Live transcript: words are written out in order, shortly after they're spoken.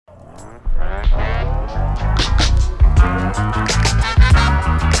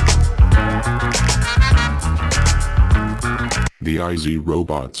the IZ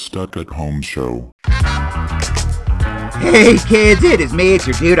Robot Stuck at Home show. Hey kids, it is me, it's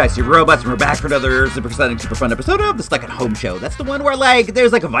your dude, IC Robots, and we're back for another super exciting, super fun episode of the Stuck at Home show. That's the one where,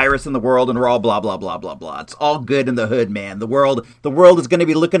 there's a virus in the world and we're all blah, blah, blah, blah, blah. It's all good in the hood, man. The world is gonna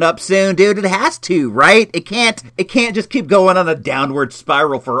be looking up soon, dude. It has to, right? It can't just keep going on a downward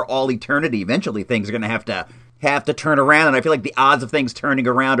spiral for all eternity. Eventually things are gonna have to turn around, and I feel like the odds of things turning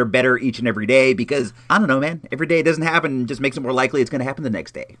around are better each and every day because, I don't know, man, every day it doesn't happen just makes it more likely it's gonna happen the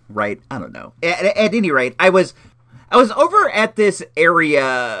next day, right? I don't know. At any rate, I was over at this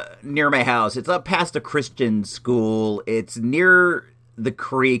area near my house. It's up past a Christian school. It's near the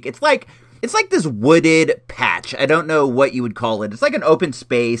creek. It's like this wooded patch. I don't know what you would call it. It's like an open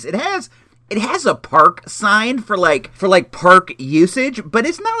space. It has a park sign for park usage, but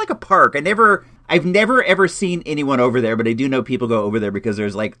it's not like a park. I've never ever seen anyone over there, but I do know people go over there because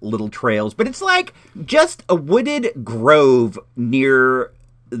there's little trails. But it's just a wooded grove near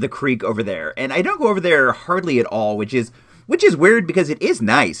the creek over there, and I don't go over there hardly at all, which is weird because it is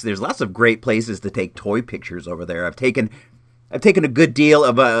nice. There's lots of great places to take toy pictures over there. I've taken a good deal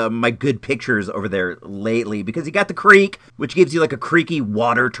of my good pictures over there lately because you got the creek, which gives you a creaky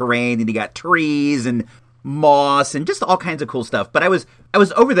water terrain, and you got trees and moss and just all kinds of cool stuff. But I was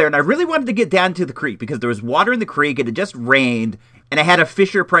over there, and I really wanted to get down to the creek because there was water in the creek. It had just rained, and I had a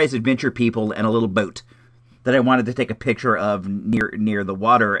Fisher-Price Adventure people and a little boat that I wanted to take a picture of near the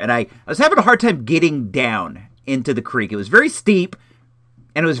water. And I was having a hard time getting down into the creek. It was very steep,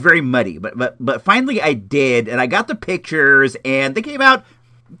 and it was very muddy. But finally I did, and I got the pictures, and they came out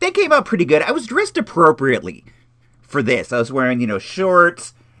pretty good. I was dressed appropriately for this. I was wearing,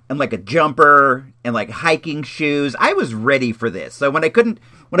 shorts and a jumper and hiking shoes. I was ready for this. So when I couldn't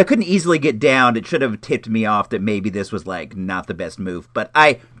easily get down, it should have tipped me off that maybe this was not the best move. But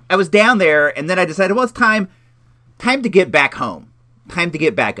I was down there, and then I decided, well, it's time to get back home. Time to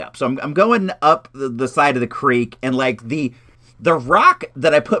get back up. So I'm going up the side of the creek, and the rock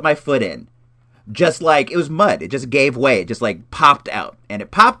that I put my foot in, just it was mud. It just gave way. It just popped out. And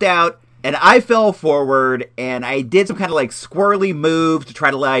it popped out, and I fell forward, and I did some kind of squirrely move to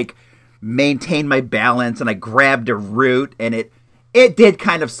try to maintain my balance, and I grabbed a root, and it did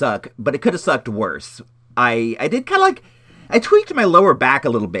kind of suck, but it could have sucked worse. I did kind of I tweaked my lower back a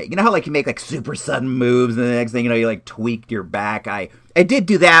little bit. You know how you make super sudden moves, and the next thing you know, you tweaked your back. I did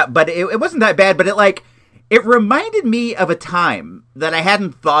do that, but it wasn't that bad. But it reminded me of a time that I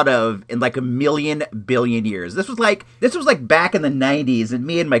hadn't thought of in a million billion years. This was back in the 90s, and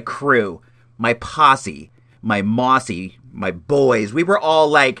me and my crew, my posse, my mossy, my boys, we were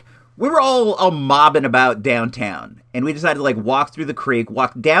all mobbing about downtown, and we decided to walk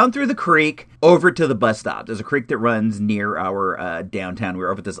down through the creek over to the bus stop. There's a creek that runs near our downtown. We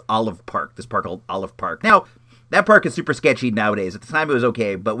were over at this park called Olive Park. Now, that park is super sketchy nowadays. At the time, it was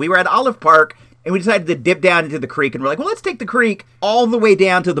okay, but we were at Olive Park, and we decided to dip down into the creek, and we're well, let's take the creek all the way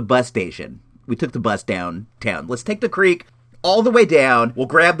down to the bus station. We took the bus downtown. Let's take the creek all the way down. We'll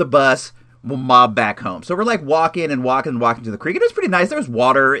grab the bus. We'll mob back home. So we're walking to the creek. It was pretty nice. There was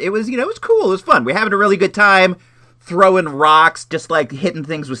water. It was, it was cool. It was fun. We're having a really good time throwing rocks, just hitting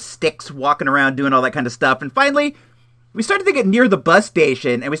things with sticks, walking around, doing all that kind of stuff. And finally, we started to get near the bus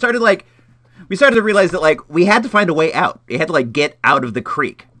station, and we started to realize that we had to find a way out. We had to get out of the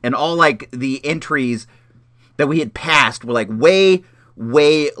creek. And all the entries that we had passed were way,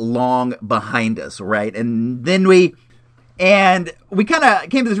 way long behind us, right? And then we kind of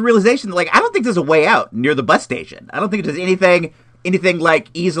came to this realization that, I don't think there's a way out near the bus station. I don't think there's anything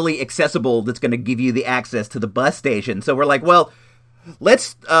easily accessible that's going to give you the access to the bus station. So we're well,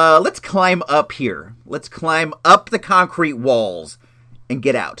 let's climb up here. Let's climb up the concrete walls and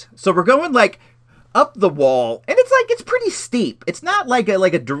get out. So we're going up the wall, and it's pretty steep. It's not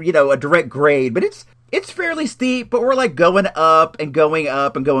a direct grade, but it's fairly steep. But we're going up and going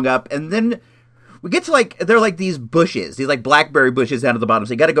up and going up, and then we get to they're these bushes, these blackberry bushes down at the bottom.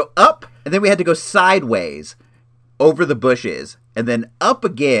 So you got to go up, and then we had to go sideways over the bushes, and then up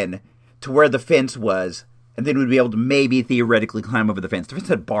again to where the fence was, and then we'd be able to maybe theoretically climb over the fence. The fence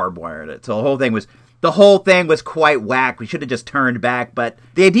had barbed wire in it, so the whole thing was quite whack. We should have just turned back, but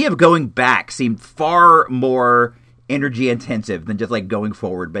the idea of going back seemed far more energy intensive than just going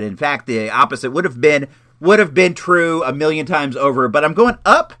forward. But in fact, the opposite would have been true a million times over. But I'm going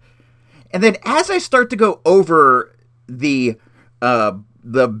up. And then as I start to go over the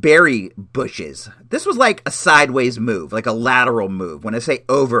berry bushes, this was a sideways move, a lateral move. When I say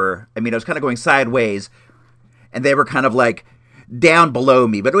over, I mean I was kind of going sideways, and they were kind of down below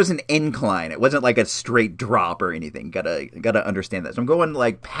me, but it was an incline. It wasn't a straight drop or anything. Gotta understand that. So I'm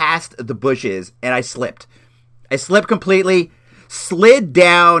going past the bushes, and I slipped. I slipped completely, slid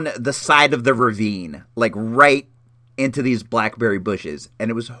down the side of the ravine, like right into these blackberry bushes, and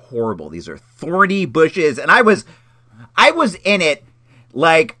it was horrible. These are thorny bushes, and I was in it,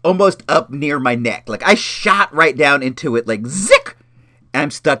 like, almost up near my neck. Like, I shot right down into it, like, zick! And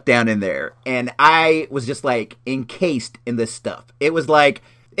I'm stuck down in there. And I was just, like, encased in this stuff. It was like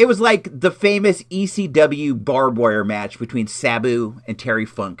the famous ECW barbed wire match between Sabu and Terry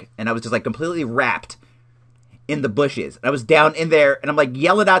Funk. And I was just, like, completely wrapped in the bushes. And I was down in there, and I'm, like,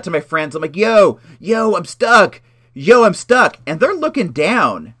 yelling out to my friends. I'm like, yo, I'm stuck. I'm stuck. And they're looking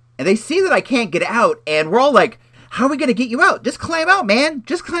down, and they see that I can't get out. And we're all like, how are we going to get you out? Just climb out, man.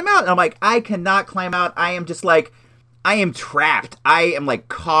 Just climb out. And I'm like, I cannot climb out. I am just like, I am trapped. I am like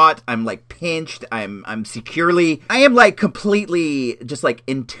caught. I'm like pinched. I'm securely, I am like completely just like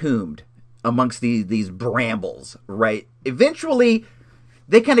entombed amongst these brambles, right? Eventually,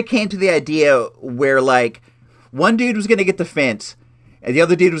 they kind of came to the idea where like one dude was going to get the fence and the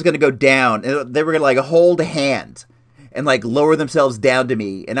other dude was going to go down, and they were going to like hold hands and like lower themselves down to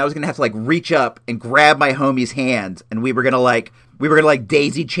me, and I was gonna have to like reach up and grab my homie's hands, and we were gonna like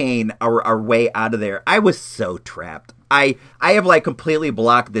daisy chain our way out of there. I was so trapped. I have like completely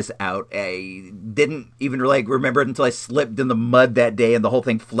blocked this out. I didn't even like remember it until I slipped in the mud that day, and the whole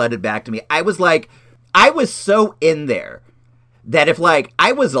thing flooded back to me. I was so in there that if like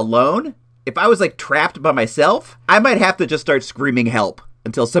I was alone, if I was like trapped by myself, I might have to just start screaming help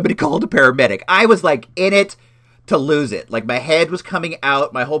until somebody called a paramedic. I was like in it to lose it. Like my head was coming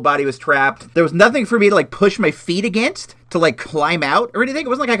out, my whole body was trapped. There was nothing for me to like push my feet against to like climb out or anything. It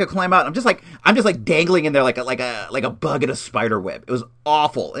wasn't like I could climb out. I'm just like dangling in there like a bug in a spider web. It was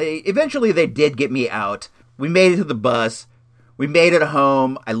awful. Eventually they did get me out. We made it to the bus. We made it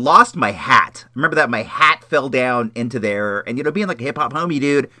home. I lost my hat. Remember that my hat fell down into there, and you know, being like a hip hop homie,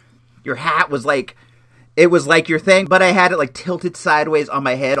 dude, your hat was like, it was like your thing, but I had it like tilted sideways on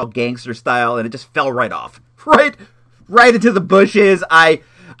my head, all gangster style, and it just fell right off. Right into the bushes. I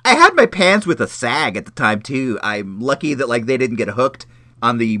had my pants with a sag at the time, too. I'm lucky that, like, they didn't get hooked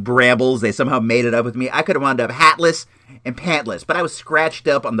on the brambles. They somehow made it up with me. I could have wound up hatless and pantless, but I was scratched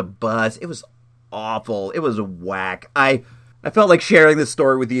up on the bus. It was awful. It was whack. I felt like sharing this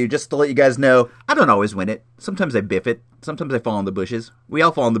story with you just to let you guys know I don't always win it. Sometimes I biff it. Sometimes I fall in the bushes. We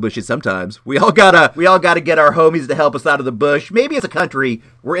all fall in the bushes sometimes. We all gotta get our homies to help us out of the bush. Maybe as a country,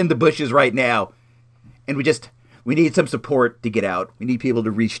 we're in the bushes right now, and we need some support to get out. We need people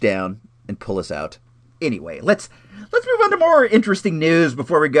to reach down and pull us out. Anyway, let's move on to more interesting news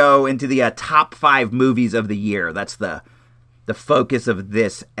before we go into the top 5 movies of the year. That's the focus of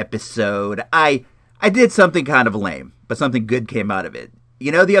this episode. I did something kind of lame, but something good came out of it.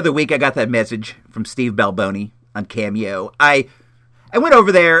 You know, the other week I got that message from Steve Balboni on Cameo. I went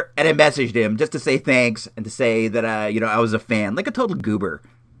over there and I messaged him just to say thanks and to say that I was a fan, like a total goober.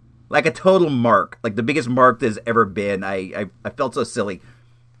 Like a total mark, like the biggest mark there's ever been. I felt so silly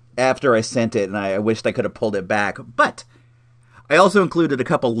after I sent it, and I wished I could have pulled it back. But I also included a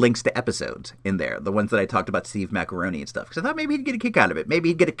couple links to episodes in there, the ones that I talked about Steve Macaroni and stuff, because I thought maybe he'd get a kick out of it. Maybe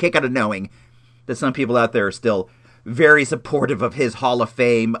he'd get a kick out of knowing that some people out there are still very supportive of his Hall of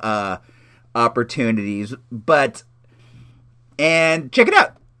Fame opportunities. And check it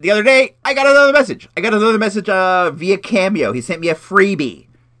out. The other day, I got another message. Via Cameo. He sent me a freebie,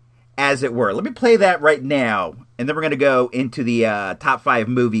 as it were. Let me play that right now, and then we're going to go into the top 5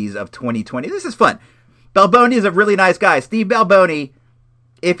 movies of 2020. This is fun. Balboni is a really nice guy. Steve Balboni,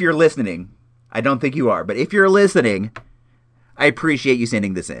 if you're listening, I don't think you are, but if you're listening, I appreciate you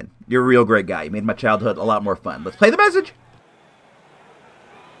sending this in. You're a real great guy. You made my childhood a lot more fun. Let's play the message.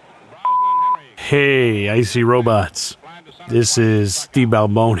 Hey, Icy Robots. This is Steve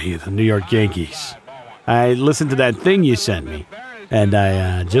Balboni, the New York Yankees. I listened to that thing you sent me, and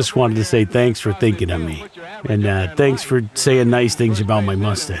I just wanted to say thanks for thinking of me. And thanks for saying nice things about my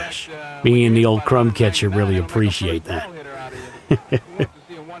mustache. Me and the old crumb catcher really appreciate that.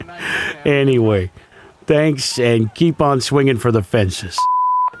 Anyway, thanks, and keep on swinging for the fences.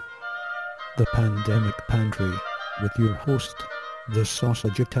 The Pandemic Pantry with your host, the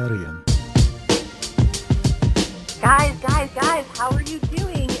Sausagetarian. Guys, how are you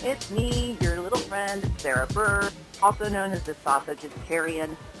doing? It's me, your little friend, Sarah Burr, also known as the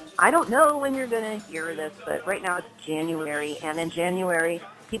Sausagetarian. I don't know when you're going to hear this, but right now it's January, and in January,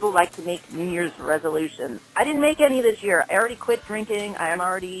 people like to make New Year's resolutions. I didn't make any this year. I already quit drinking. I am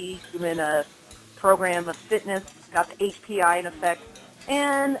already doing a program of fitness, got the HPI in effect,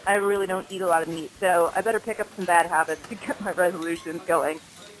 and I really don't eat a lot of meat, so I better pick up some bad habits to get my resolutions going.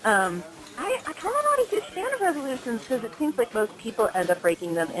 I kind of not a huge fan of resolutions because it seems like most people end up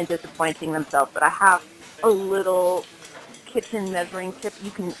breaking them and disappointing themselves, but I have a little kitchen measuring tip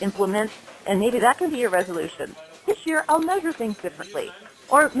you can implement, and maybe that can be your resolution. This year, I'll measure things differently.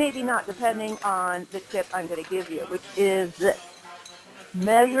 Or maybe not, depending on the tip I'm going to give you, which is this.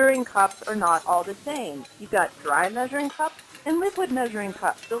 Measuring cups are not all the same. You've got dry measuring cups and liquid measuring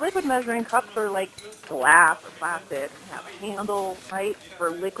cups. The liquid measuring cups are like glass or plastic, have a handle, right, for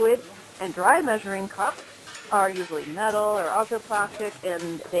liquid. And dry measuring cups are usually metal or also plastic,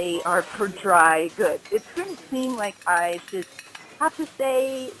 and they are for dry goods. It shouldn't seem like I should have to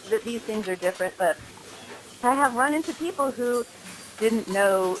say that these things are different, but I have run into people who didn't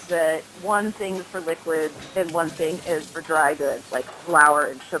know that one thing is for liquids and one thing is for dry goods, like flour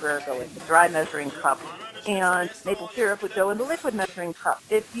and sugar go into dry measuring cups, and maple syrup would go in the liquid measuring cup.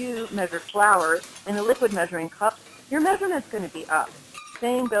 If you measure flour in a liquid measuring cup, your measurement's going to be up.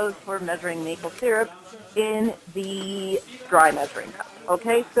 Same goes for measuring maple syrup in the dry measuring cup.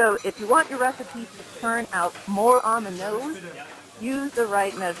 Okay, so if you want your recipes to turn out more on the nose, use the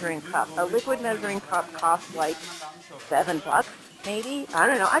right measuring cup. A liquid measuring cup costs like $7, maybe. I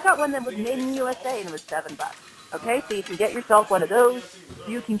don't know. I got one that was made in the USA and it was $7. Okay, so you can get yourself one of those.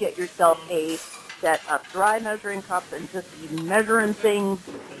 You can get yourself a set of dry measuring cups and just be measuring things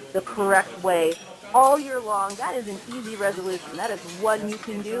the correct way all year long. That is an easy resolution. That is one you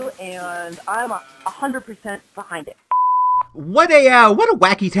can do, and I'm 100% behind it. What a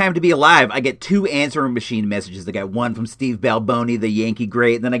wacky time to be alive. I get 2 answering machine messages. I got one from Steve Balboni, the Yankee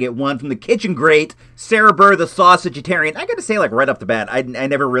great, and then I get one from the kitchen great, Sarah Burr, the sausageitarian. I gotta say, like, right off the bat, I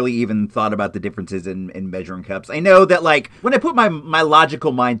never really even thought about the differences in measuring cups. I know that, like, when I put my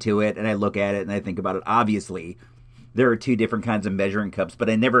logical mind to it, and I look at it, and I think about it, obviously, there are 2 different kinds of measuring cups, but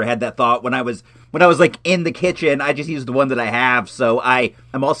I never had that thought when I was like in the kitchen. I just used the one that I have, so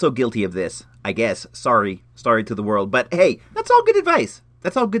I'm also guilty of this, I guess. Sorry to the world, but hey, that's all good advice.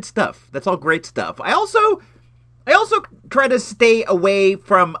 That's all good stuff. That's all great stuff. I also try to stay away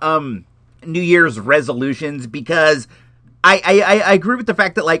from New Year's resolutions because I agree with the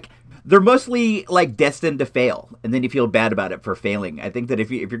fact that, like, they're mostly, like, destined to fail, and then you feel bad about it for failing. I think that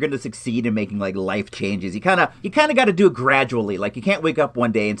if you're going to succeed in making, like, life changes, you kind of got to do it gradually. Like, you can't wake up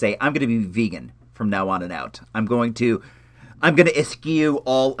one day and say, I'm going to be vegan from now on and out. I'm going to eschew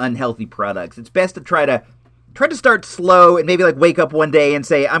all unhealthy products. It's best to try to start slow and maybe, like, wake up one day and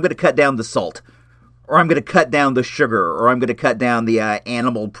say, I'm going to cut down the salt, or I'm going to cut down the sugar, or I'm going to cut down the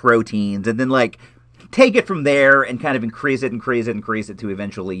animal proteins, and then, like, take it from there and kind of increase it to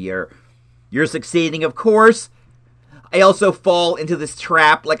eventually you're succeeding. Of course, I also fall into this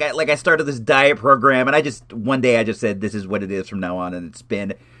trap. Like I started this diet program, and one day I just said, this is what it is from now on, and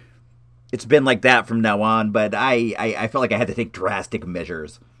it's been like that from now on. But I felt like I had to take drastic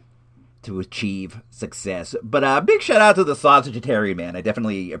measures to achieve success. But big shout out to the sausageitarian, man. I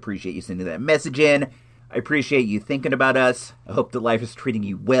definitely appreciate you sending that message in. I appreciate you thinking about us. I hope that life is treating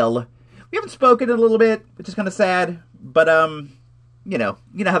you well. We haven't spoken in a little bit, which is kind of sad, but, you know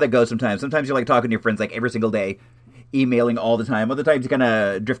how that goes sometimes. Sometimes you're, like, talking to your friends, like, every single day, emailing all the time. Other times you kind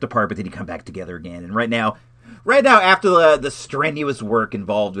of drift apart, but then you come back together again. And right now, after the strenuous work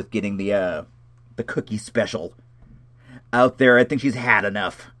involved with getting the cookie special out there, I think she's had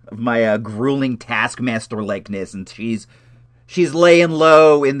enough of my grueling taskmaster-likeness, and she's laying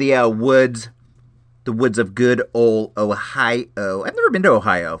low in the woods of good old Ohio. I've never been to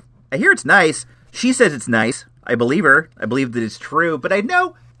Ohio. I hear it's nice. She says it's nice. I believe her. I believe that it's true. But I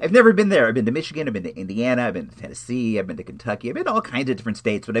know I've never been there. I've been to Michigan. I've been to Indiana. I've been to Tennessee. I've been to Kentucky. I've been to all kinds of different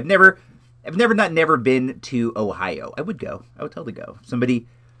states. But I've never been to Ohio. I would go. I would totally go.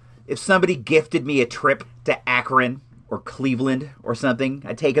 If somebody gifted me a trip to Akron or Cleveland or something,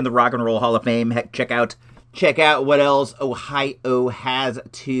 I'd take in the Rock and Roll Hall of Fame. Heck, check out what else Ohio has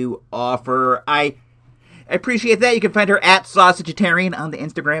to offer. I appreciate that. You can find her at Sausageitarian on the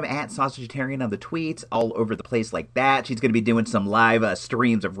Instagram, at Sausageitarian on the tweets, all over the place like that. She's going to be doing some live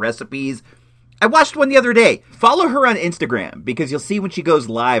streams of recipes. I watched one the other day. Follow her on Instagram, because you'll see when she goes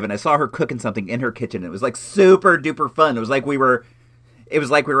live, and I saw her cooking something in her kitchen. It was, like, super duper fun. It was like we were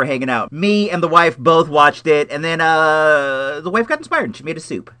hanging out. Me and the wife both watched it, and then the wife got inspired, and she made a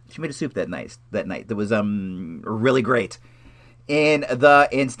soup. She made a soup that night. That was really great in the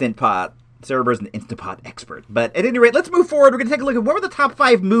Instant Pot. Sarah Burr's an Instant Pot expert. But at any rate, let's move forward. We're going to take a look at what were the top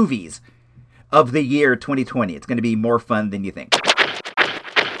 5 movies of the year 2020. It's going to be more fun than you think.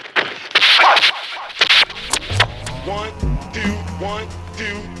 1, 2, 1,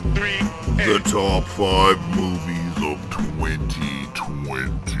 2, 3, The top 5 movies of 2020.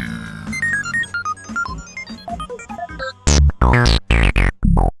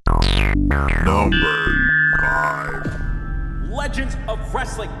 Number 5. Legends of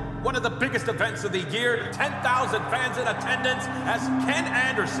Wrestling One of the biggest events of the year, 10,000 fans in attendance as Ken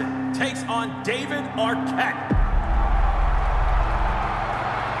Anderson takes on David Arquette.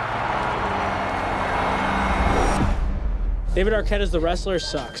 David Arquette as the wrestler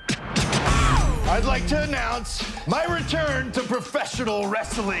sucks. I'd like to announce my return to professional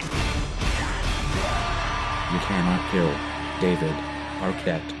wrestling. You Cannot Kill David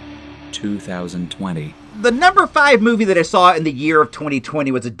Arquette, 2020. The number 5 movie that I saw in the year of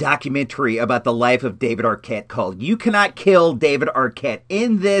 2020 was a documentary about the life of David Arquette called You Cannot Kill David Arquette.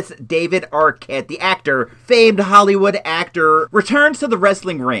 In this, David Arquette, the actor, famed Hollywood actor, returns to the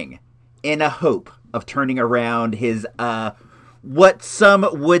wrestling ring in a hope of turning around his, what some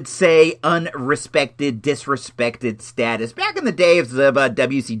would say unrespected, disrespected status. Back in the days of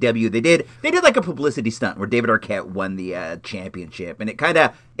WCW, they did like a publicity stunt where David Arquette won the championship, and it kind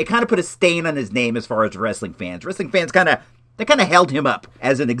of put a stain on his name as far as wrestling fans. Wrestling fans kind of held him up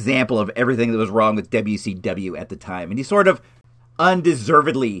as an example of everything that was wrong with WCW at the time, and he sort of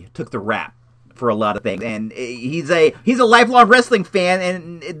undeservedly took the rap for a lot of things. And he's a lifelong wrestling fan,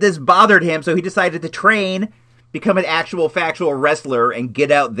 and this bothered him, so he decided to train, become an actual factual wrestler, and get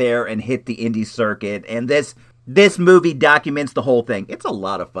out there and hit the indie circuit. And this movie documents the whole thing. It's a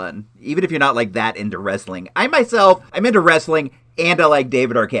lot of fun, even if you're not like that into wrestling. I'm into wrestling, and I like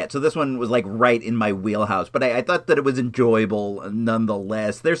David Arquette, so this one was like right in my wheelhouse. But I thought that it was enjoyable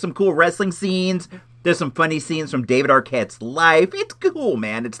nonetheless. There's some cool wrestling scenes. There's some funny scenes from David Arquette's life. It's cool,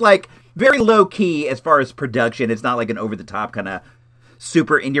 man. It's like very low key as far as production. It's not like an over the top kind of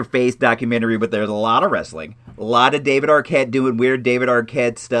super in-your-face documentary, but there's a lot of wrestling. A lot of David Arquette doing weird David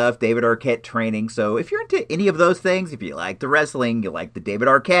Arquette stuff, David Arquette training. So if you're into any of those things, if you like the wrestling, you like the David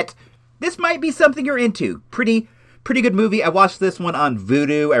Arquette, this might be something you're into. Pretty good movie. I watched this one on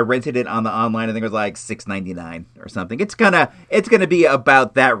Vudu. I rented it on the online. I think it was like $6.99 or something. It's gonna be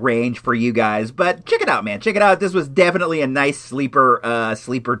about that range for you guys. But check it out, man. Check it out. This was definitely a nice sleeper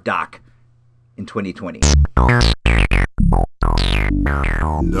doc in 2020.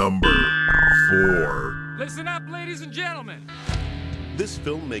 Number 4. Listen up, ladies and gentlemen. This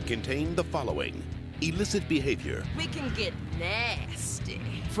film may contain the following: illicit behavior, We can get nasty.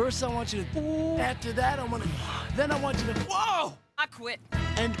 First, I want you to. After that, I want you to. Whoa! I quit.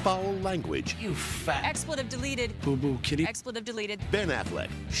 and foul language. You fat. Expletive deleted. Boo-boo kitty. Expletive deleted. Ben Affleck,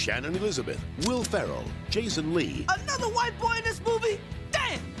 Shannon Elizabeth, Will Ferrell, Jason Lee, Another white boy in this movie?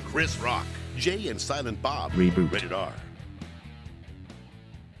 Damn! Chris Rock, Jay and Silent Bob. Reboot. Rated R.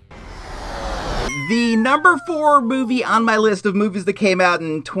 The number 4 movie on my list of movies that came out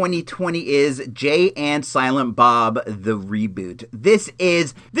in 2020 is Jay and Silent Bob, the reboot. This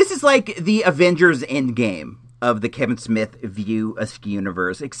is like the Avengers Endgame of the Kevin Smith View Askew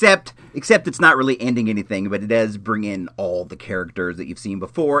universe, except it's not really ending anything, but it does bring in all the characters that you've seen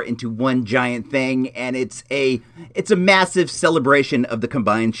before into one giant thing, and it's a massive celebration of the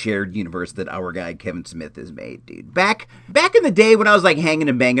combined shared universe that our guy Kevin Smith has made, dude. Back in the day when I was like hanging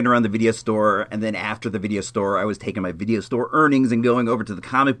and banging around the video store, and then after the video store, I was taking my video store earnings and going over to the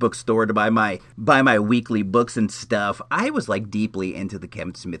comic book store to buy my weekly books and stuff, I was like deeply into the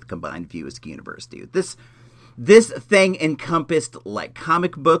Kevin Smith combined View Askew universe, dude. This thing encompassed like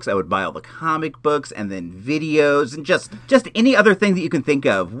comic books. I would buy all the comic books and then videos and just any other thing that you can think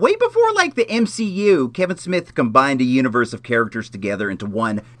of. Way before like the MCU, Kevin Smith combined a universe of characters together into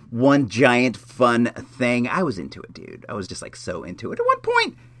one giant fun thing. I was into it, dude. I was just like so into it.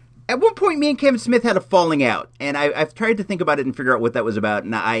 At one point, me and Kevin Smith had a falling out, and I've tried to think about it and figure out what that was about,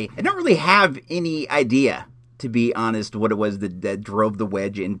 and I don't really have any idea, to be honest, what it was that drove the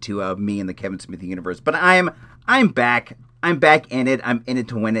wedge into me and the Kevin Smith universe. But I'm back. I'm back in it. I'm in it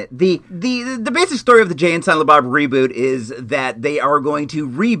to win it. The basic story of the Jay and Silent Bob reboot is that they are going to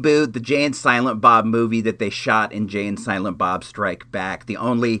reboot the Jay and Silent Bob movie that they shot in Jay and Silent Bob Strike Back. The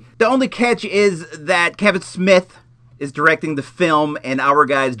only catch is that Kevin Smith is directing the film, and our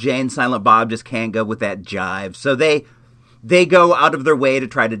guys Jay and Silent Bob just can't go with that jive. So they go out of their way to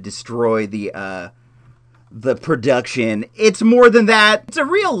try to destroy the production. It's more than that. It's a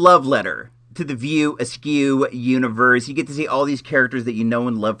real love letter to the View Askew universe. You get to see all these characters that you know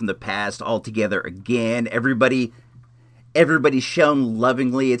and love from the past all together again. Everybody's shown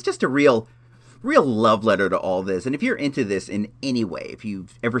lovingly. It's just a real love letter to all this. And if you're into this in any way, if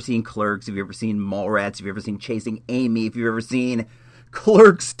you've ever seen Clerks, if you've ever seen Mallrats, if you've ever seen Chasing Amy, if you've ever seen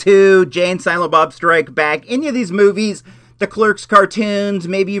Clerks 2, Jay and Silent Bob Strike Back, any of these movies, the Clerks cartoons,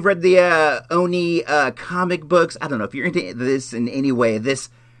 maybe you've read the Oni comic books. I don't know. If you're into this in any way, this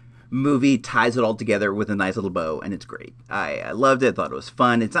movie ties it all together with a nice little bow, and it's great. I loved it. Thought it was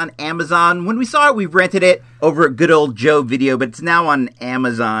fun. It's on Amazon. When we saw it, we rented it over at Good Old Joe Video, but it's now on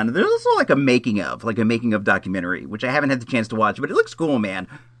Amazon. There's also like a making of documentary, which I haven't had the chance to watch, but it looks cool, man.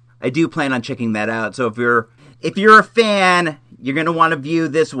 I do plan on checking that out. So if you're a fan, you're going to want to view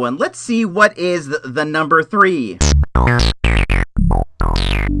this one. Let's see what is the number 3. Number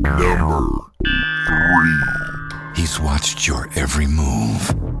 3. He's watched your every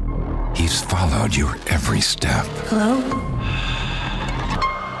move. He's followed your every step. Hello?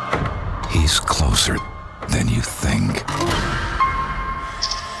 He's closer than you think.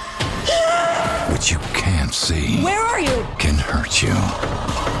 What you can't see. Where are you? Can hurt you.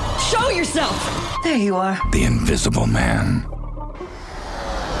 Show yourself! There you are. The Invisible Man.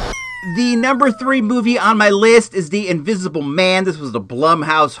 The number 3 movie on my list is The Invisible Man. This was a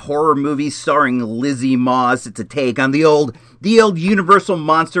Blumhouse horror movie starring Lizzie Moss. It's a take on the old Universal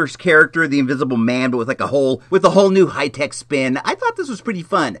Monsters character, The Invisible Man, but with a whole new high-tech spin. I thought this was pretty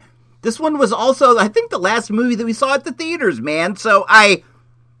fun. This one was also, I think, the last movie that we saw at the theaters, man. So I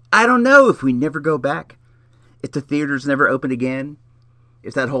don't know if we never go back, if the theaters never open again,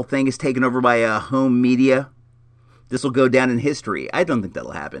 if that whole thing is taken over by home media. This will go down in history. I don't think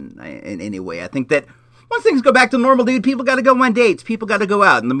that'll happen in any way. I think that once things go back to normal, dude, people got to go on dates. People got to go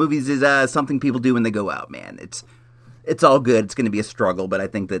out. And the movies is something people do when they go out, man. It's all good. It's going to be a struggle, but I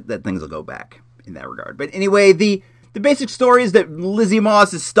think that things will go back in that regard. But anyway, the basic story is that Lizzie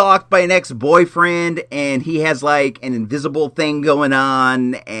Moss is stalked by an ex-boyfriend, and he has, like, an invisible thing going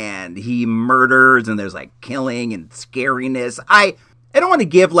on, and he murders, and there's, like, killing and scariness. I don't want to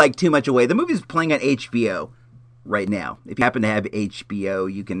give, like, too much away. The movie's playing on HBO right now. If you happen to have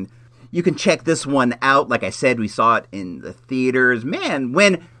HBO, you can check this one out. Like I said, we saw it in the theaters. Man,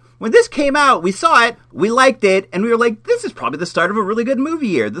 when this came out, we saw it, we liked it, and we were like, this is probably the start of a really good movie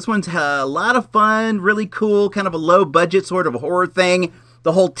here. This one's a lot of fun, really cool, kind of a low budget sort of horror thing.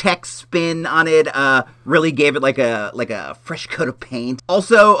 The whole tech spin on it really gave it like a fresh coat of paint.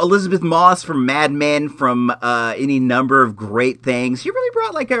 Also, Elizabeth Moss from Mad Men, from any number of great things. She really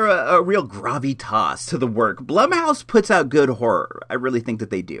brought like a real gravitas to the work. Blumhouse puts out good horror. I really think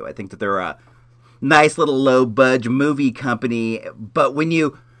that they do. I think that they're a nice little low-budget movie company. But when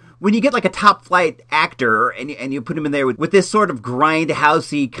you get like a top-flight actor and you put him in there with this sort of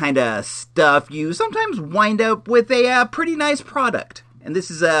grindhousey kind of stuff, you sometimes wind up with a pretty nice product. And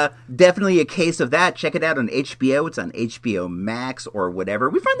this is definitely a case of that. Check it out on HBO. It's on HBO Max or whatever.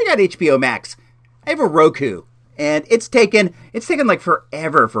 We finally got HBO Max. I have a Roku. And it's taken like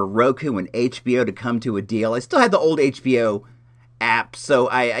forever for Roku and HBO to come to a deal. I still had the old HBO app, so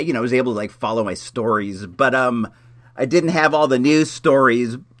I was able to like follow my stories. But I didn't have all the news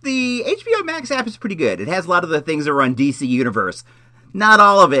stories. The HBO Max app is pretty good. It has a lot of the things that are on DC Universe. Not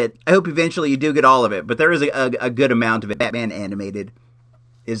all of it. I hope eventually you do get all of it. But there is a good amount of it. Batman Animated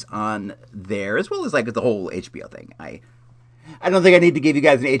is on there, as well as like the whole HBO thing. I don't think I need to give you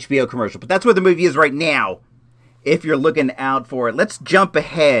guys an HBO commercial, but that's where the movie is right now, if you're looking out for it. Let's jump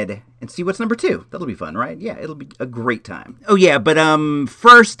ahead and see what's number 2. That'll be fun, right? Yeah, it'll be a great time. Oh yeah, but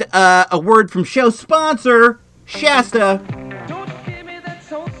first, a word from show sponsor, Shasta. Don't give me that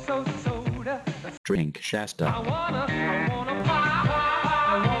soda. Drink Shasta. I wanna pop.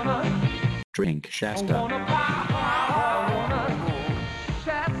 Drink Shasta.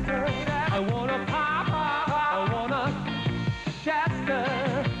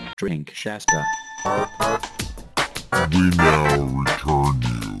 Drink Shasta. We now return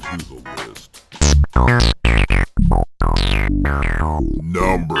you to the list.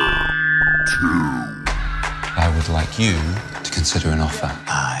 Number 2. I would like you to consider an offer.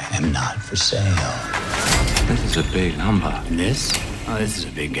 I am not for sale. This is a big number. This? Oh, this is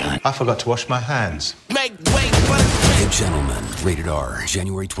a big gun. I forgot to wash my hands. Make way for The Gentleman. Rated R.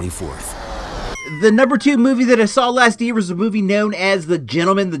 January 24th. The number 2 movie that I saw last year was a movie known as The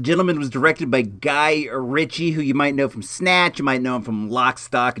Gentleman. The Gentleman was directed by Guy Ritchie, who you might know from Snatch. You might know him from Lock,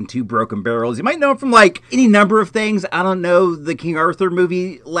 Stock, and Two Broken Barrels. You might know him from, like, any number of things. I don't know, the King Arthur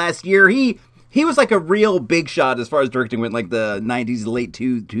movie last year. He was like a real big shot as far as directing went, like the 90s, late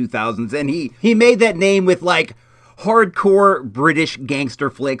 2000s. And he made that name with, like, hardcore British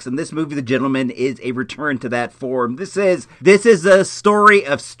gangster flicks, and this movie, The Gentleman, is a return to that form. This is a story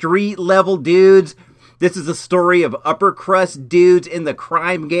of street-level dudes. This is a story of upper-crust dudes in the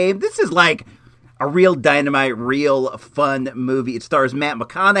crime game. This is like a real dynamite, real fun movie. It stars Matt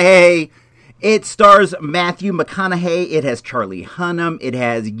McConaughey. It stars Matthew McConaughey. It has Charlie Hunnam. It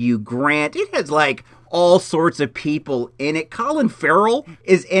has Hugh Grant. It has, like, all sorts of people in it. Colin Farrell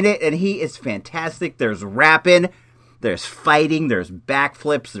is in it, and he is fantastic. There's rapping. There's fighting, there's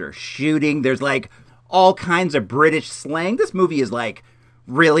backflips, there's shooting, there's like all kinds of British slang. This movie is like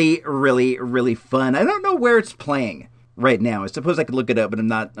really, really, really fun. I don't know where it's playing right now. I suppose I could look it up, but I'm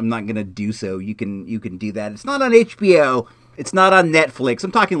not gonna do so. You can do that. It's not on HBO. It's not on Netflix.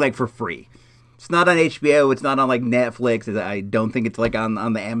 I'm talking like for free. It's not on HBO. It's not on like Netflix. I don't think it's like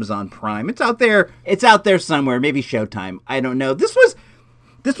on the Amazon Prime. It's out there. It's out there somewhere. Maybe Showtime. I don't know. This was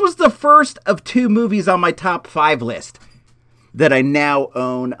the first of 2 movies on my top 5 list that I now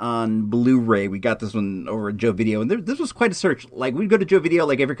own on Blu-ray. We got this one over at Joe Video, and this was quite a search. Like, we'd go to Joe Video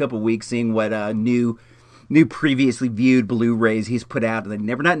like every couple of weeks, seeing what new previously viewed Blu-rays he's put out.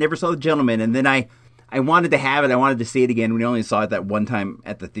 And I never saw The Gentleman, and then I wanted to have it. I wanted to see it again. We only saw it that one time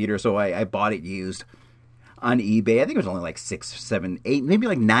at the theater, so I bought it used on eBay. I think it was only like $6, $7, $8, maybe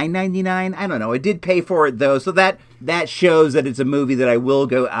like $9.99. I don't know. I did pay for it though, so that shows that it's a movie that I will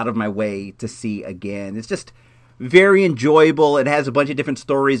go out of my way to see again. It's just very enjoyable. It has a bunch of different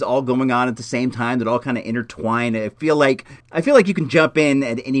stories all going on at the same time that all kind of intertwine. I feel like you can jump in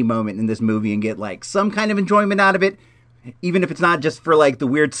at any moment in this movie and get like some kind of enjoyment out of it, even if it's not just for like the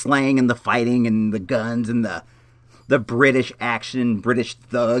weird slang and the fighting and the guns and the British action, British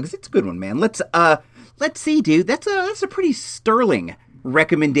thugs. It's a good one, man. Let's see, dude. That's a pretty sterling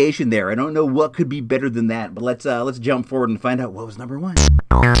recommendation there. I don't know what could be better than that, but let's jump forward and find out what was number 1.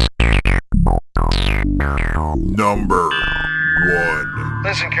 Number 1.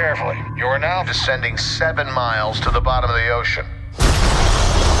 Listen carefully. You are now descending 7 miles to the bottom of the ocean.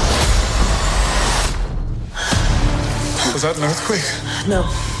 Was that an earthquake? No.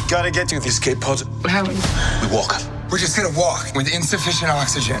 Gotta get to the escape pod. How? We walk. We're just gonna walk with insufficient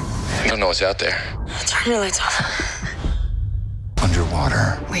oxygen. We don't know what's out there. Turn your lights off.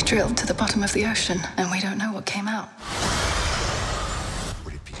 Underwater. We drilled to the bottom of the ocean, and we don't know what came out.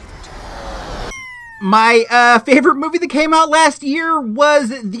 My favorite movie that came out last year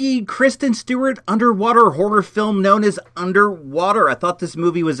was the Kristen Stewart underwater horror film known as Underwater. I thought this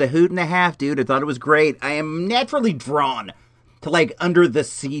movie was a hoot and a half, dude. I thought it was great. I am naturally drawn to like under the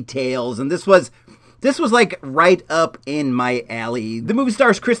sea tales, and this was like right up in my alley. The movie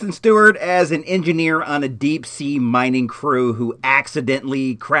stars Kristen Stewart as an engineer on a deep sea mining crew who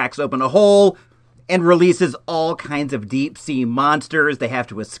accidentally cracks open a hole and releases all kinds of deep sea monsters. They have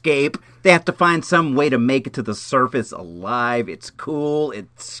to escape. They have to find some way to make it to the surface alive. It's cool.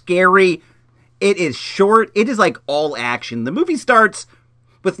 It's scary. It is short. It is like all action. The movie starts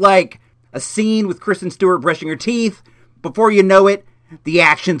with like a scene with Kristen Stewart brushing her teeth. Before you know it, the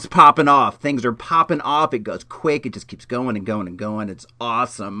action's popping off. Things are popping off. It goes quick. It just keeps going and going and going. It's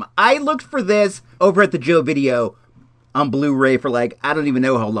awesome. I looked for this over at the Joe Video on Blu-ray for like, I don't even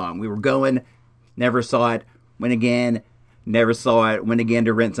know how long. We were going, never saw it, went again, never saw it, went again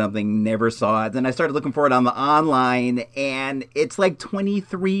to rent something, never saw it. Then I started looking for it on the online, and it's like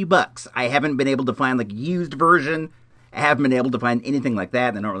 $23. I haven't been able to find like a used version. I haven't been able to find anything like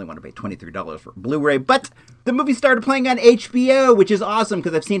that. I don't really want to pay $23 for Blu-ray, but the movie started playing on HBO, which is awesome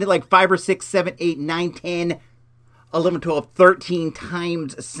because I've seen it like 5 or 6, 7, 8, 9, 10, 11, 12, 13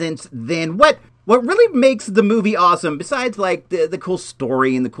 times since then. What really makes the movie awesome, besides like the cool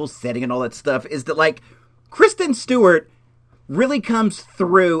story and the cool setting and all that stuff, is that like Kristen Stewart really comes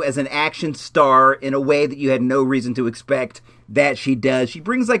through as an action star in a way that you had no reason to expect that she does. She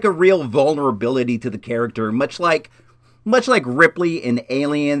brings like a real vulnerability to the character, much like Ripley in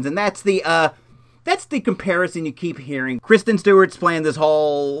Aliens, and that's the comparison you keep hearing. Kristen Stewart's playing this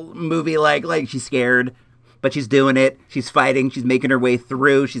whole movie like she's scared, but she's doing it. She's fighting. She's making her way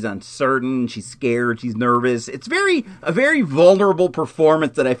through. She's uncertain. She's scared. She's nervous. It's a very vulnerable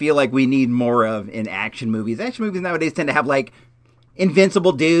performance that I feel like we need more of in action movies. Action movies nowadays tend to have like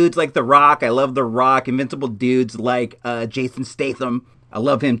invincible dudes like The Rock. I love The Rock. Invincible dudes like Jason Statham. I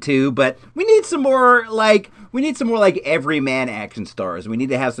love him too, but we need some more like everyman action stars. We need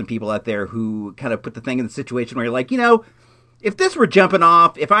to have some people out there who kind of put the thing in the situation where you're like, you know, if this were jumping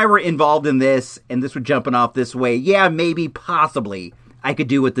off, if I were involved in this and this were jumping off this way, yeah, maybe, possibly, I could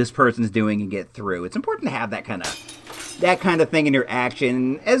do what this person's doing and get through. It's important to have that kind of thing in your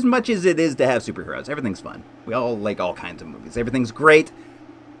action, as much as it is to have superheroes. Everything's fun. We all like all kinds of movies. Everything's great.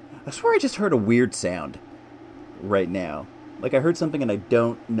 I swear I just heard a weird sound right now. Like I heard something and I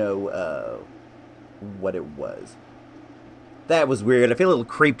don't know what it was. That was weird. I feel a little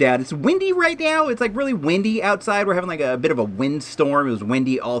creeped out. It's windy right now. It's like really windy outside. We're having like a bit of a windstorm. It was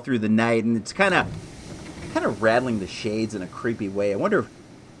windy all through the night, and it's kind of rattling the shades in a creepy way. I wonder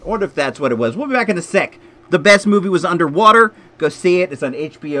if that's what it was. We'll be back in a sec. The best movie was Underwater. Go see it. It's on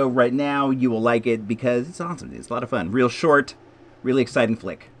HBO right now. You will like it because it's awesome. It's a lot of fun. Real short, really exciting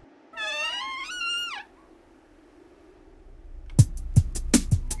flick.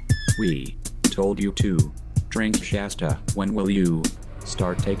 We told you to drink Shasta. When will you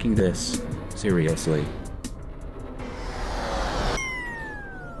start taking this seriously?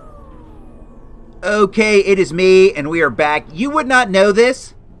 Okay, it is me, and we are back. You would not know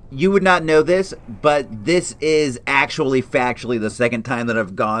this, but this is actually factually the second time that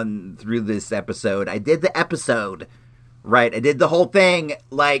I've gone through this episode. I did the episode, right? I did the whole thing,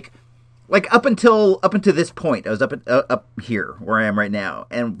 like up until this point. I was up here where I am right now,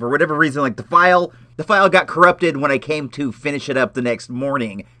 and for whatever reason, like the file got corrupted when I came to finish it up the next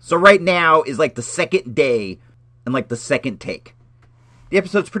morning. So right now is like the second day and like the second take. The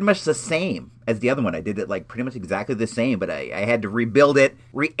episode's pretty much the same as the other one. I did it like pretty much exactly the same, but I had to rebuild it,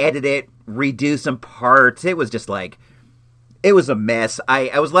 re-edit it, redo some parts. It was just like, it was a mess.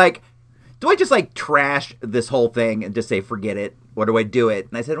 I was like, do I just like trash this whole thing and just say, forget it? Or do I do it?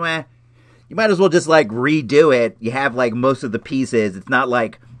 And I said, well, you might as well just like redo it. You have like most of the pieces. It's not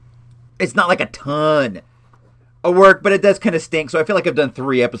like a ton of work, but it does kind of stink. So I feel like I've done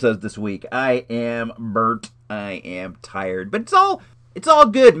 3 episodes this week. I am burnt. I am tired, but it's all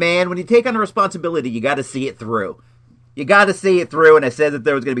good, man. When you take on a responsibility, you got to see it through. And I said that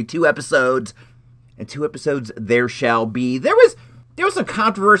there was going to be 2 episodes, and 2 episodes there shall be. There was some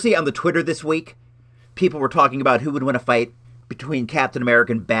controversy on the Twitter this week. People were talking about who would win a fight between Captain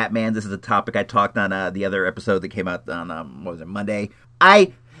America and Batman. This is a topic I talked on the other episode that came out on Monday.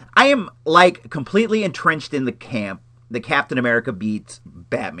 I am like completely entrenched in the camp that Captain America beats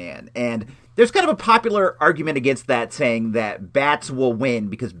Batman, and there's kind of a popular argument against that, saying that Bats will win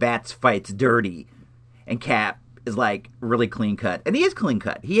because Bats fights dirty, and Cap is like really clean cut, and he is clean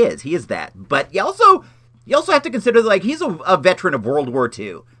cut. He is that. But you also have to consider like he's a veteran of World War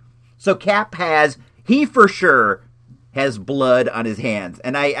II, so Cap he for sure has blood on his hands.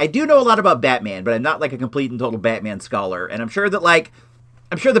 And I do know a lot about Batman, but I'm not like a complete and total Batman scholar, and I'm sure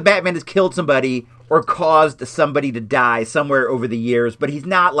that Batman has killed somebody or caused somebody to die somewhere over the years, but he's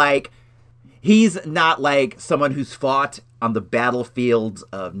not like someone who's fought on the battlefields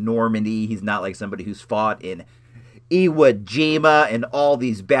of Normandy. He's not like somebody who's fought in Iwo Jima and all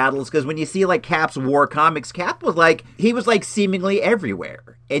these battles. Because when you see like Cap's war comics, Cap was like, he was like seemingly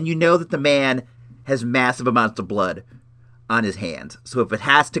everywhere. And you know that the man has massive amounts of blood on his hands. So if it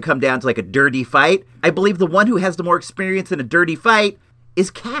has to come down to like a dirty fight, I believe the one who has the more experience in a dirty fight is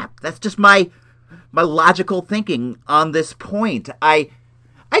Cap. That's just my logical thinking on this point. I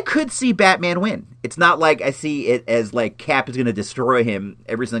could see Batman win. It's not like I see it as like Cap is going to destroy him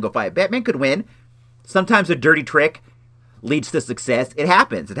every single fight. Batman could win. Sometimes a dirty trick leads to success. It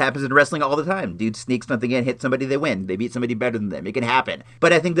happens. It happens in wrestling all the time. Dude sneaks something in, hits somebody, they win. They beat somebody better than them. It can happen.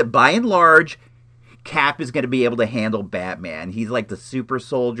 But I think that by and large, Cap is going to be able to handle Batman. He's like the super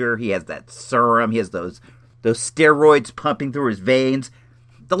soldier. He has that serum. He has those steroids pumping through his veins.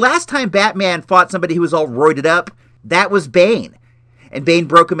 The last time Batman fought somebody who was all roided up, that was Bane. And Bane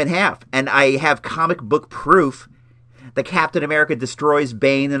broke him in half. And I have comic book proof that Captain America destroys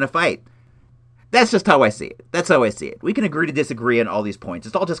Bane in a fight. That's just how I see it. That's how I see it. We can agree to disagree on all these points.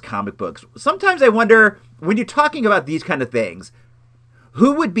 It's all just comic books. Sometimes I wonder, when you're talking about these kind of things,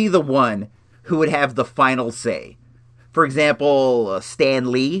 who would be the one who would have the final say? For example,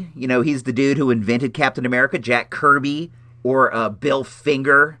 Stan Lee. You know, he's the dude who invented Captain America. Jack Kirby. Or Bill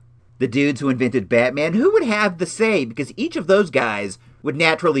Finger, the dudes who invented Batman. Who would have the say? Because each of those guys would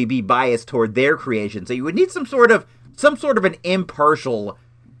naturally be biased toward their creation. So you would need some sort of an impartial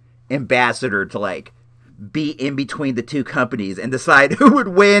ambassador to like be in between the two companies and decide who would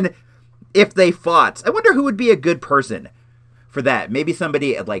win if they fought. I wonder who would be a good person for that. Maybe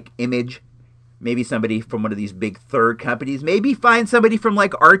somebody at like Image. Maybe somebody from one of these big third companies. Maybe find somebody from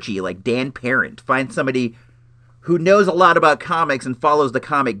like Archie, like Dan Parent. Find somebody who knows a lot about comics and follows the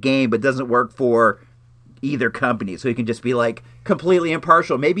comic game but doesn't work for either company, so he can just be like completely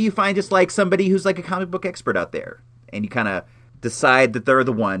impartial. Maybe you find just like somebody who's like a comic book expert out there, and you kind of decide that they're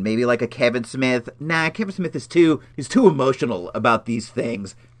the one. Maybe like a Kevin Smith. Nah, Kevin Smith is too emotional about these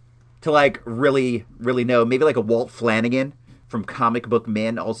things to like really know. Maybe like a Walt Flanagan from Comic Book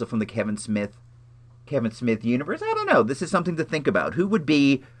Men, also from the Kevin Smith universe. I don't know. This is something to think about. Who would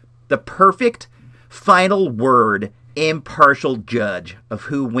be the perfect final word, impartial judge of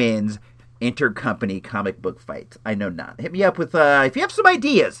who wins intercompany comic book fights? I know not. Hit me up with, if you have some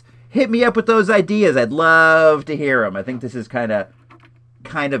ideas, hit me up with those ideas. I'd love to hear them. I think this is kind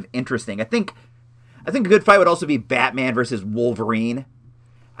of interesting. I think a good fight would also be Batman versus Wolverine.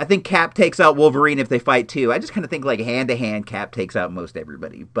 I think Cap takes out Wolverine if they fight too. I just kind of think like hand-to-hand, Cap takes out most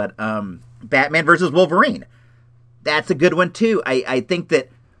everybody. But Batman versus Wolverine, that's a good one too. I think that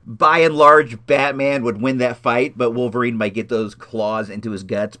by and large, Batman would win that fight, but Wolverine might get those claws into his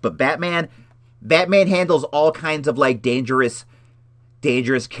guts. But Batman handles all kinds of, like, dangerous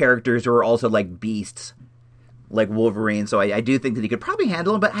characters who are also, like, beasts, like Wolverine. So I do think that he could probably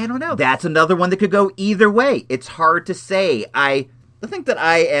handle him, but I don't know. That's another one that could go either way. It's hard to say. I think that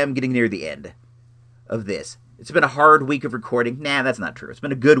I am getting near the end of this. It's been a hard week of recording. Nah, that's not true. It's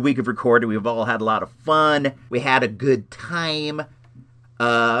been a good week of recording. We've all had a lot of fun. We had a good time.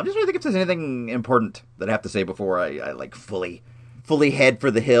 I'm just trying to think if there's anything important that I have to say before I like fully head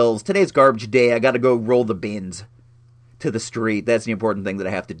for the hills. Today's garbage day. I got to go roll the bins to the street. That's the important thing that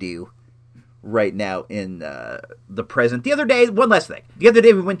I have to do right now in the present. The other day, one last thing. The other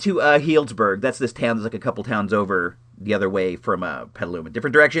day we went to Healdsburg. That's this town that's like a couple towns over the other way from Petaluma.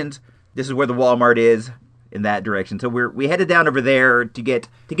 Different directions. This is where the Walmart is. In that direction. So we headed down over there to get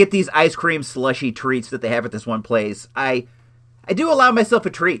these ice cream slushy treats that they have at this one place. I do allow myself a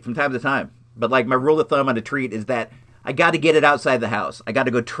treat from time to time, but like my rule of thumb on a treat is that I got to get it outside the house. I got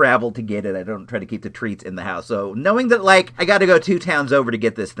to go travel to get it. I don't try to keep the treats in the house. So knowing that like I got to go 2 towns over to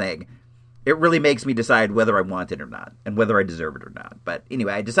get this thing, it really makes me decide whether I want it or not and whether I deserve it or not. But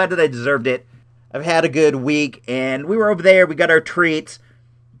anyway, I decided I deserved it. I've had a good week and we were over there. We got our treats.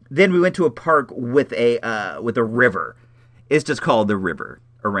 Then we went to a park with a river. It's just called the river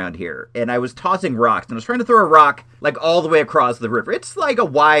around here. And I was tossing rocks, and I was trying to throw a rock like all the way across the river. It's like a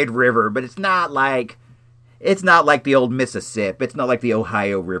wide river, but it's not like the old Mississippi. It's not like the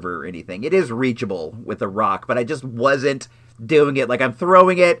Ohio River or anything. It is reachable with a rock, but I just wasn't doing it. Like I'm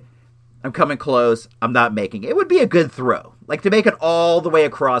throwing it, I'm coming close, I'm not making it. It would be a good throw. Like to make it all the way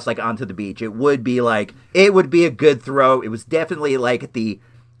across like onto the beach. It would be a good throw. It was definitely like at the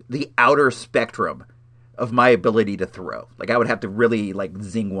outer spectrum of my ability to throw. Like, I would have to really, like,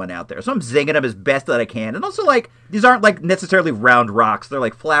 zing one out there. So I'm zinging them as best that I can. And also, like, these aren't, like, necessarily round rocks. They're,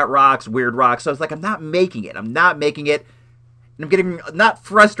 like, flat rocks, weird rocks. So it's like, I'm not making it. And I'm getting, not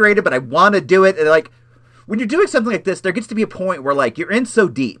frustrated, but I want to do it. And, like, when you're doing something like this, there gets to be a point where, like, you're in so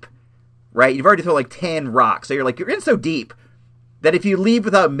deep, right? You've already thrown, like, 10 rocks. So you're in so deep that if you leave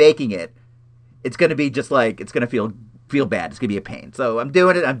without making it, it's going to be just, like, it's going to feel bad. It's going to be a pain. So I'm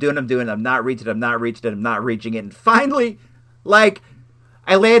doing it. I'm not reaching it. And finally, like,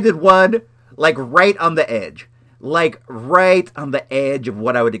 I landed one, like, right on the edge. Like, right on the edge of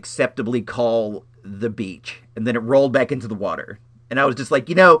what I would acceptably call the beach. And then it rolled back into the water. And I was just like,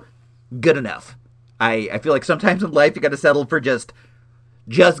 good enough. I feel like sometimes in life you got to settle for just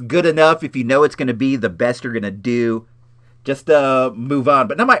good enough. If you know it's going to be the best you're going to do, just move on.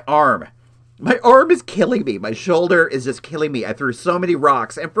 But now my arm is killing me. My shoulder is just killing me. I threw so many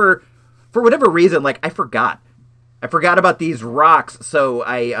rocks, and for whatever reason, like I forgot about these rocks. So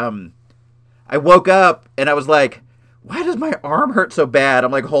I woke up and I was like, why does my arm hurt so bad?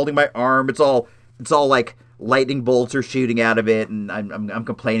 I'm like holding my arm. It's all like lightning bolts are shooting out of it, and I'm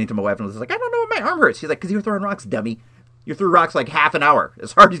complaining to my wife, and I was like, I don't know why my arm hurts. She's like, because you were throwing rocks, dummy. You threw rocks like half an hour,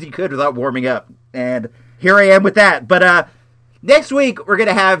 as hard as you could without warming up. And here I am with that. But next week, we're going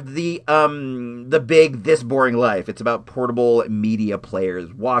to have the big This Boring Life. It's about portable media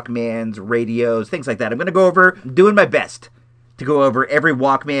players, Walkmans, radios, things like that. I'm doing my best to go over every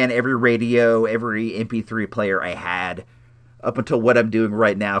Walkman, every radio, every MP3 player I had up until what I'm doing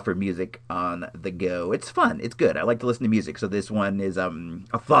right now for music on the go. It's fun. It's good. I like to listen to music, so this one is a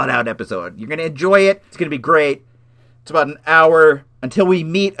thought-out episode. You're going to enjoy it. It's going to be great. It's about an hour. Until we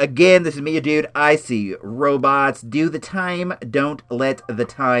meet again, this is me, your dude. I see robots. Do the time. Don't let the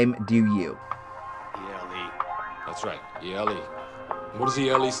time do you. ELE. That's right. ELE. What does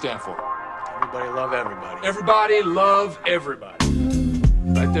ELE stand for? Everybody love everybody. Everybody love everybody.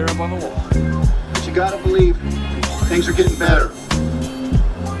 Right there up on the wall. But you gotta believe things are getting better.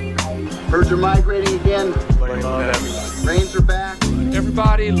 Birds are migrating again. Everybody love everybody. Rains are back.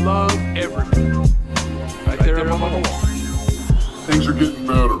 Everybody love everybody. Right there up on the wall. Things are getting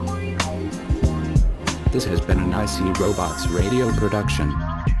better. This has been an I See Robots radio production.